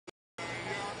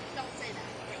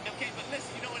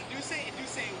you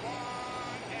say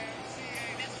YMCA,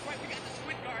 that's right. We got the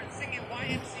Squid Guard singing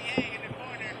YMCA in the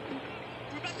corner.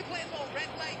 We're about to play a little red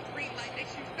light, green light. Make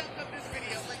sure you thumbs up this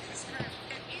video, like, subscribe,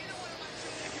 and either one of my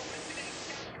children if you want today's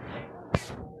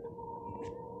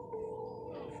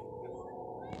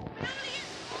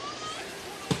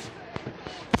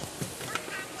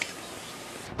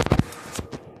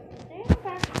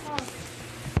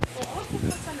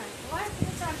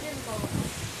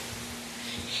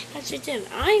That's it then.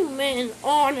 I'm in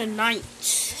on a night.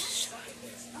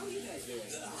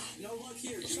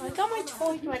 So I got my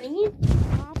toy ready.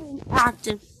 I've been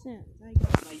active since.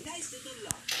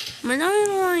 I'm not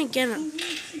even want to get him.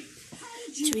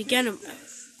 Should we get him?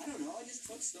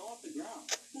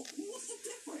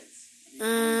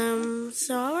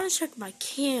 So I want to check my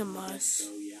cameras.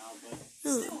 I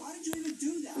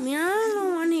mean, I don't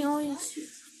know when he always.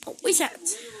 Oh, what's that?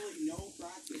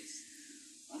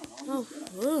 Oh.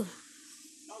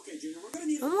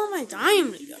 I want my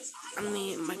diamond. I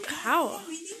mean, my power.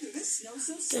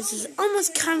 This is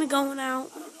almost kind of going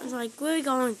out. It's like really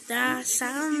going fast.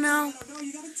 I don't know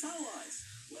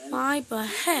why, but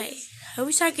hey, I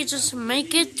wish I could just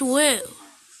make it through.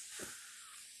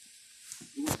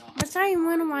 But I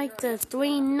went like the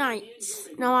 3 nights.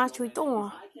 No, actually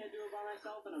 4.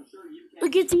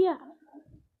 Look at the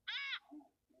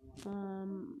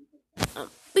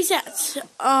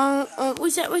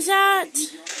what's that? What's that?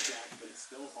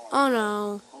 Oh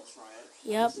no.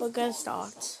 Yep, we're gonna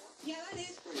start. Yeah, that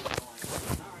is pretty fun.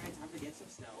 Alright, time to get some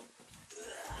snow.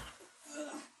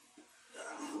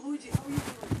 Luigi, how are you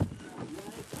doing?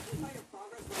 By your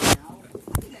progress right now, I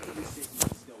think I can do 6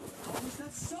 months still. Oh, is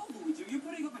that so, Luigi? Are you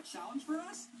putting up a challenge for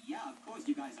us? Yeah, of course,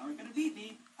 you guys aren't gonna beat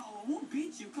me. Oh, well, we'll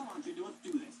beat you. Come on, Junior, let's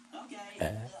do this.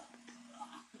 Okay.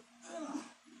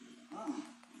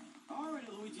 Alrighty,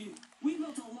 Luigi. We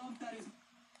built a lump that is...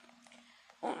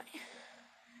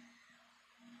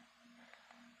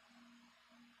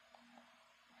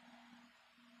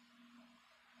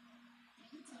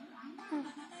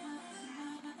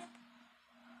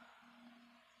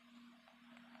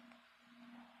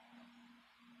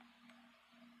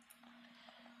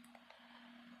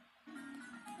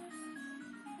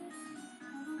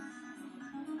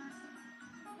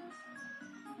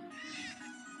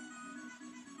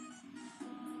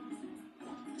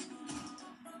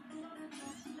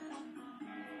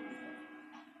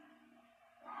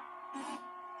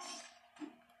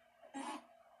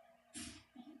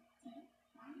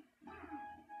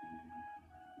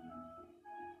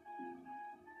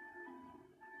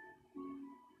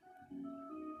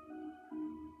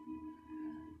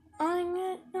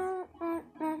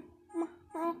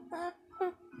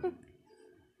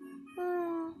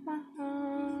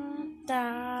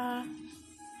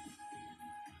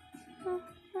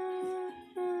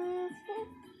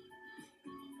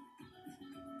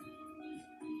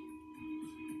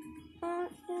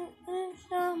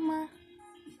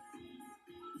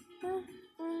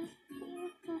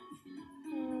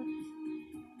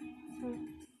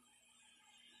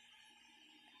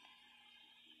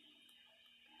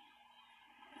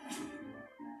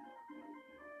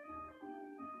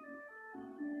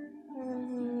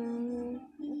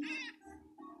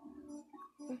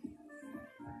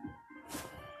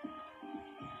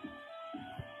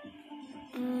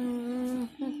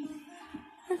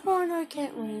 I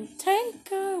can't win. Take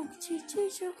go.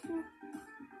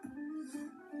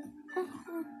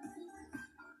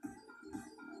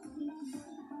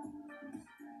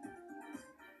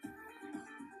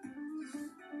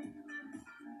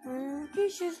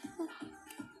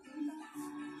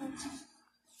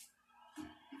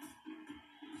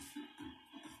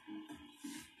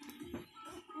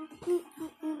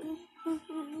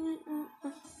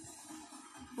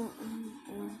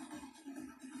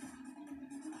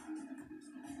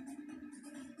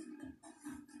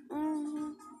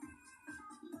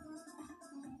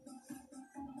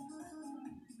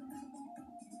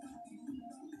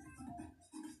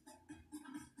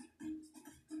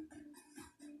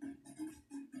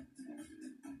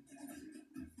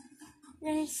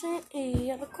 They say,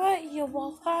 you're quiet, you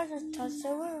walk hard and touch the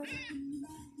road.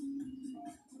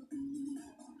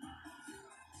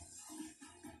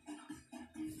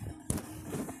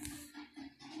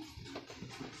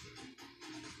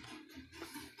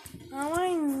 Now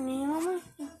I know.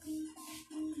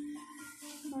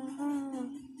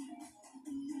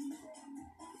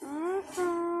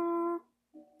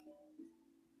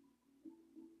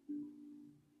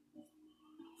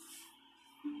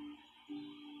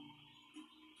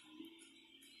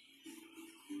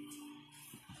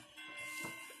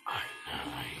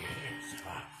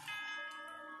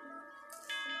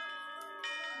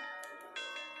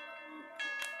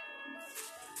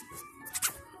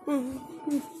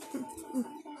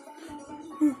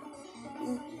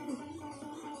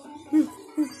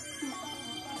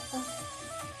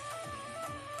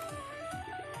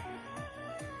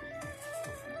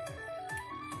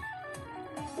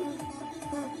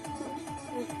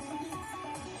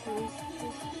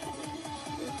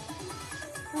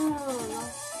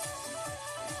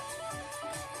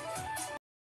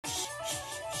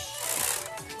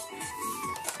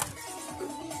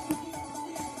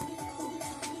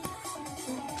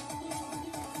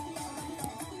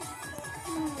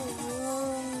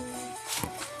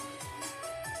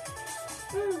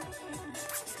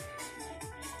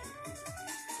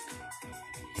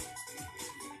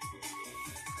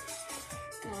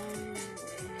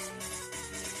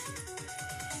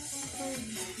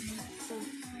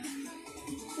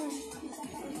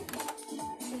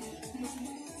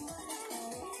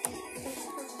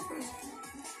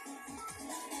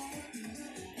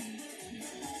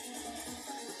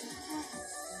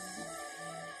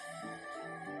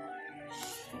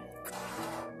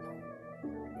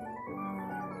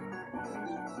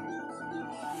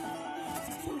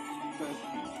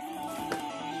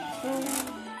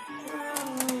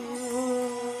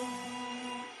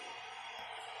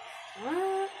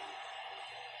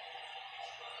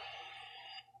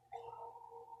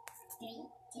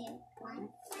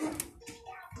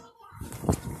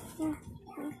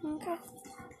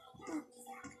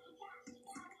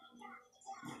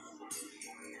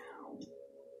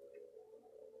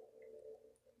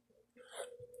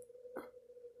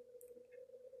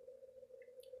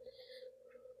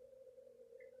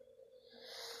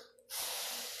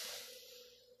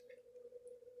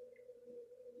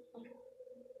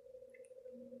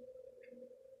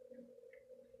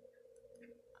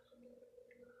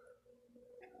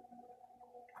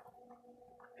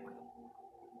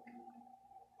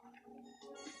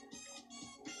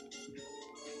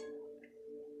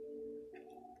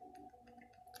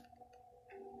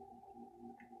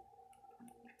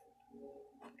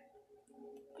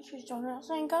 She's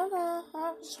saying, gonna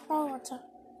have some water.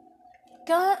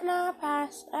 Gonna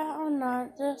pass out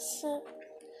another sip.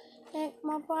 Think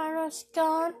my brother's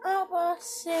gone. I was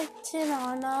sitting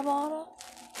on a bottle.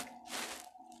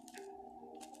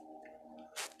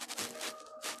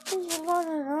 He's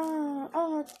running around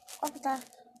over that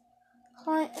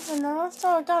point. It's another so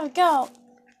I gotta go.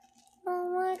 Oh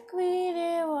my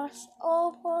greedy was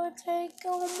overtake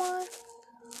on my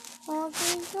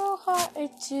walking so hard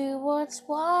to what's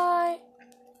why.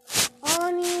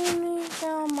 On you need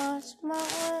so much,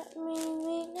 might let me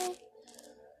really.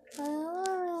 I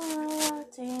wanna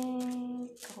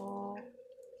go.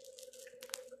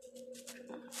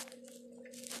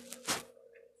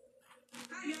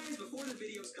 Hi guys, before the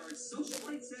video starts,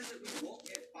 Socialite says that we won't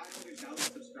hit 500,000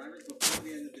 subscribers before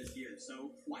the end of this year,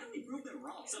 so why don't we prove them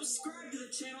wrong? Subscribe to the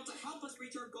channel to help us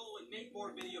reach our goal and make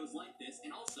more videos like this,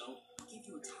 and also, I'll give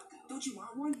you a taco. Don't you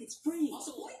want one? It's free.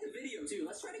 Also, like the video too.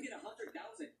 Let's try to get 100,000.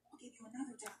 I'll give you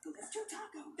another taco. That's your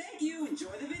taco. Thank you.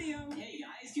 Enjoy the video. Hey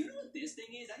guys, do you know what this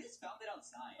thing is? I just found it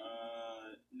outside.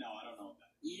 No, I don't know what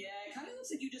that is. Yeah, it kind of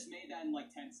looks like you just made that in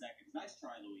like 10 seconds. Nice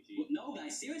try, Luigi. Well, no,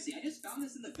 guys, seriously, I just found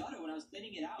this in the gutter when I was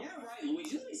cleaning it out. Yeah, right,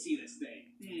 Luigi. Let me see this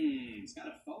thing. It's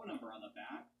got a phone number on the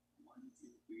back. 1, 2,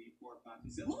 3, 4, 5,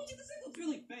 6, 7. Luigi, this thing looks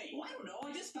really fake. Well, I don't know.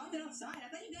 I just found it outside. I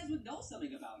thought you guys would know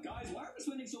something about it. Guys, why are we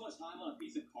spending so much time on a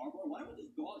piece of cardboard? Why don't we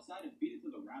just go outside and feed it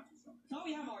to the rats or something? Oh,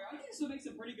 yeah, Mario. I think this would make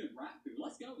some pretty good rat food.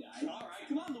 Let's go, guys. All right,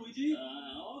 come on, Luigi.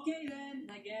 Okay, then,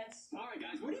 I guess. All right,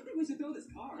 guys, where do you think we should throw this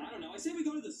car? I don't know. I say we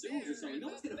go to the sewers or something.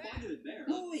 No one's going to find it there.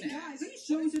 Oh, wait, guys, are you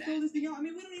sure we should throw this thing out? I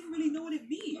mean, we don't even really know what it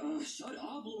means. Shut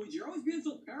up, Luigi. You're always being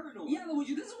so paranoid. Yeah,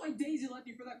 Luigi, this is why Daisy left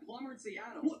you for that plumber in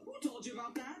Seattle. What? Who told you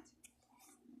about that?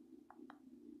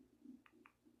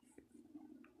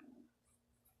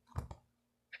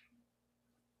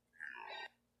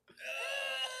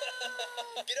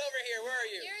 Get over here, where are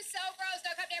you? You're so gross,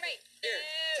 don't come near me. Here,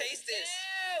 No, taste this.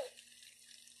 No.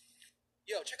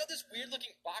 Yo, check out this weird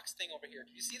looking box thing over here.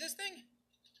 Can you see this thing?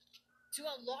 To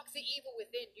unlock the evil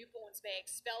within, newborns may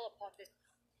expel upon this.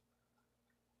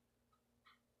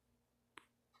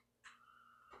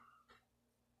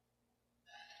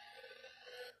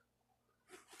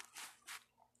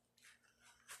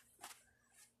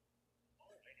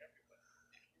 Alright, everyone.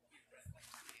 If you only read like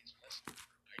today's lesson,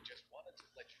 I just wanted to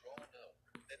let you all know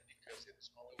that because it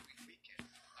is Halloween weekend,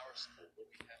 our school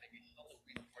will be having a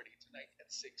Halloween party tonight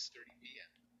at 6:30 p.m.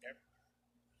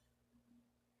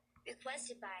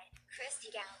 Requested by Christy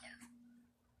Gallo.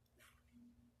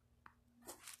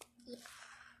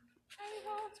 I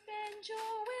won't bend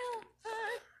your will,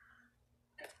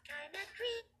 I'm a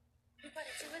creep. But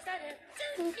it's suicidal.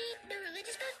 Don't need no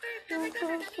religious book.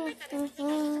 knowing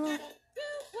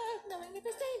that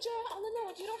there's danger all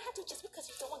alone. You don't have to just because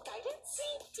you don't want guidance.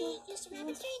 Safety, you're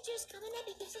surrounded strangers coming at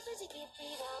me. Gives us a gift,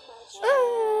 freedom, a chance.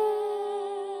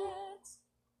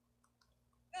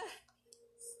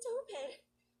 Stupid,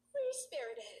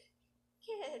 free-spirited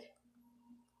kid.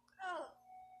 Oh,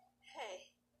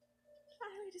 hey.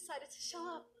 Finally decided to show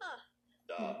up, huh?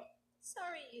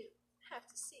 Sorry you have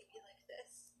to see me like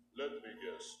this. Let me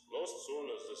guess. Lost soul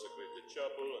has desecrated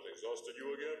chapel and exhausted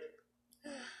you again?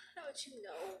 How would you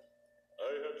know?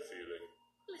 I had a feeling.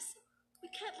 Listen, we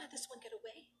can't let this one get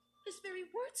away. His very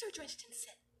words are drenched in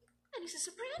sin. And he's a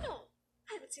soprano.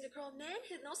 I haven't seen a girl man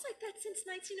hit notes like that since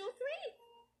 1903.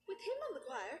 With him on the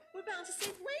choir, we're bound to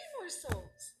save way more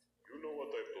souls. You know what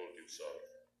I've told you, sir.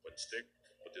 But stick,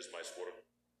 what is my sword?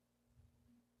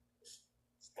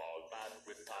 Small man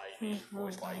with tiny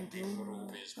voice, finding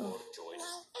room is more choice.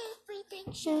 Now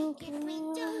everything shaking,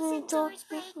 windows and doors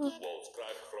breaking. Walls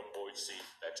crack from Boise,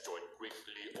 next join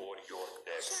quickly or your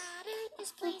neck. Shattered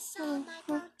this place all night,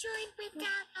 won't join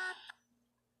without a...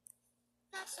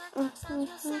 That's on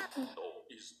yourself. No,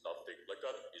 is nothing like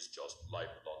that. It's just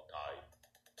lifelong time.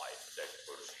 My neck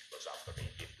mercy was after me.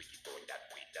 If we keep doing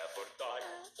that, we never die.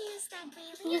 Is that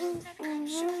really it? I'm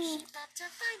sure she'd love to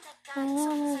find that guy. So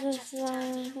I just tell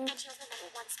you, and she'll remember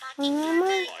one spot in your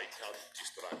mind. I can't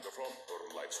distract her from her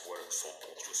life's work, so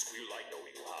don't you squeal. I know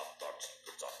you have dark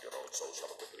secrets of your own, so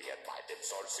shall quickly and find them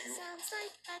source you. Sounds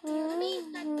like a deal to me.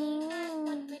 Let me have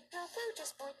one quick girl who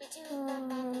just point me to the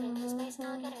bathroom in this place.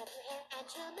 I'll get out of your hair and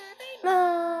you'll never know.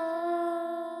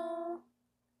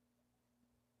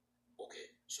 Okay,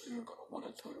 so you're gonna want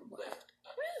to turn left.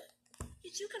 Ruth,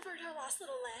 did you convert her lost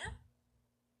little lamb?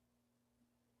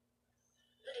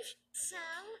 But if so,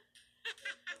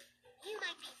 you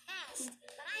might be fast,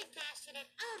 but I mastered an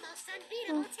almost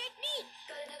unbeatable technique.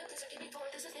 Got another closer, give me four.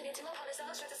 This is into a harness.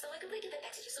 I'll start to so I can link it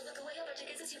back to you. So look away, I'll let you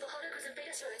get this. You will hold it, cause I'm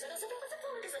beta sure. I don't suppose it's a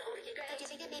phone, cause I'm holding you. Don't you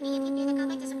think that maybe if you feel the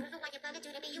comment doesn't prove what you're gonna do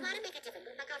to me, you wanna make a difference?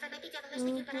 My girlfriend might be devilish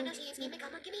thinking, but I know she ain't scheming.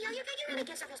 Come on, give me all your figure and I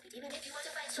guess I'll speed. Even if you want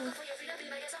to fight, struggle for your freedom, be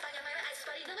my guess. I'll find your mirror, eyes,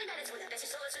 body, knowing that it's with that. That's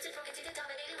your soul, it's rooted from continued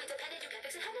dominating with dependent. You can't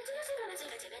fix it, heaven to your feet, it's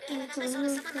even timid. And my soul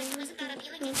is someone like you isn't that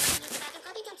appealing. You're trying to use the bathroom,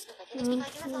 call me dumb stupid. And it's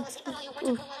because you're a flawless, but all your words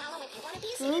are cool and hollow. If you wanna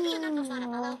be a CD, I'm not gonna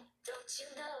follow. Don't you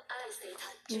know I stay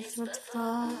hundreds before?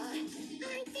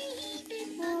 Aren't they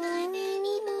even alive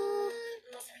anymore?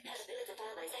 Must have had a bit of the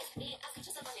time I say to me. I could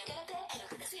just have on your get up there and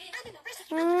look at the scene. I'm in the rest of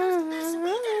you, but the first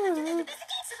way that I did the best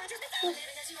again. So I just been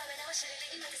living as you are right now. I should have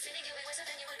you like a sinning. You're way worse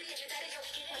than you would be if you died at your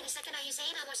weekend. Wait a second, are you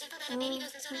saying I'm more sinful than a baby?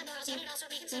 Those things are morals, and also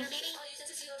reconsider maybe. All you sense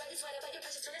is you already sweated, but your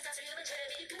precious turn is not so you mature.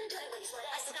 Maybe you couldn't do it when you sweat.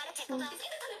 I still gotta tickle off. It's in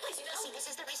another place, you know. See, this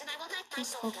is the reason I won't let my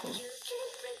soul go. You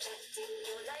keep rejecting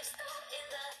your lifestyle in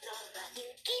the long run. You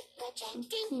keep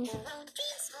rejecting your own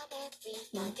dreams on every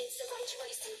night. It's a right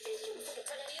choice to fit. You think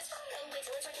eternity is fine. Don't wait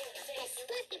till it's right in your face. You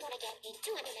let me wanna get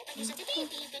into it, and let you said to be.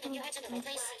 Even if your head's in the right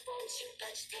place. Why won't you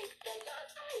touch take the love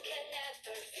I can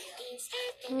never feel? It's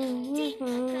happening.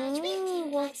 Grudge with you.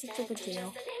 What's the big deal?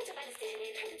 I'm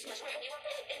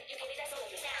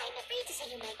afraid to say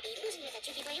you might be losing it, that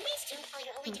you keep playing ways to. All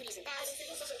your only duties and vows.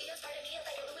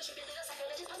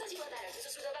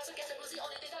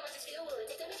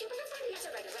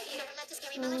 Never let the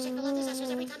scary mother shake the love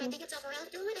disasters every time I think it's over. I'll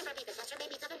do it if I beat the cluster.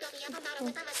 Maybe come and build me up. I'm not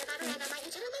with them. I survive and I might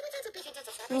use it. I'm with tons of big and tons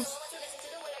of flappers.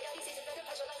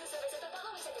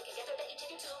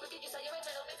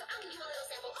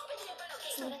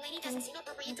 So the lady doesn't seem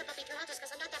appropriate to puppy girl just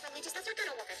cause I'm not that religious. That's not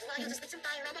gonna work as well. You'll just make some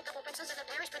fire and a couple brimstones in the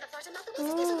parish. Burn the floors and melt the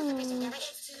walls. It's a Christian marriage.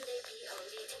 It's too late.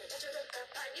 Touch your look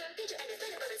upon your future and it's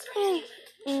better, but it's right.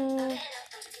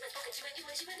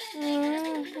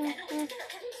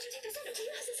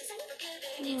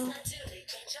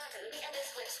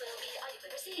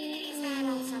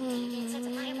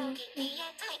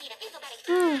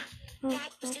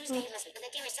 That was Tuesday last week when the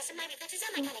dearest test of my reflexes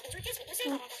on my kind of introduced me to say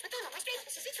what I guess with all of my strength.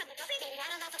 This is from the coffee, baby. I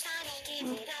don't know for timing.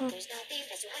 Give it up. There's nothing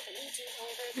that's too hard for me to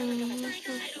overcome. That's my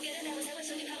God. I don't get it. That was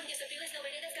so much power. Yes, the feelings.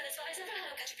 Nobody that's got as far as ever. I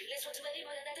don't catch your feelings. Won't do any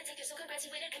more than that to take you so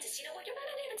congratulated. Cause you know what you're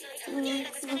running until it's time. Yeah,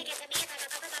 that was gonna get to me. If I got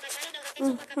covers on my side, I know that things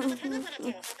will work out. But I love when I'm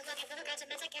terrible. I love you for the gods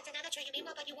and mess. I can't deny that you're me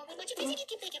more, but you won't want you busy. You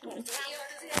keep thinking more. You're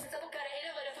enthusiastic. Double gotta hate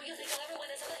it. But if we think I'll ever win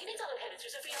this, you need all of heaven.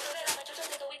 Choose a free all of it. I'm not your choice.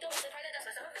 Take a week. Don't take right. That's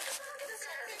myself.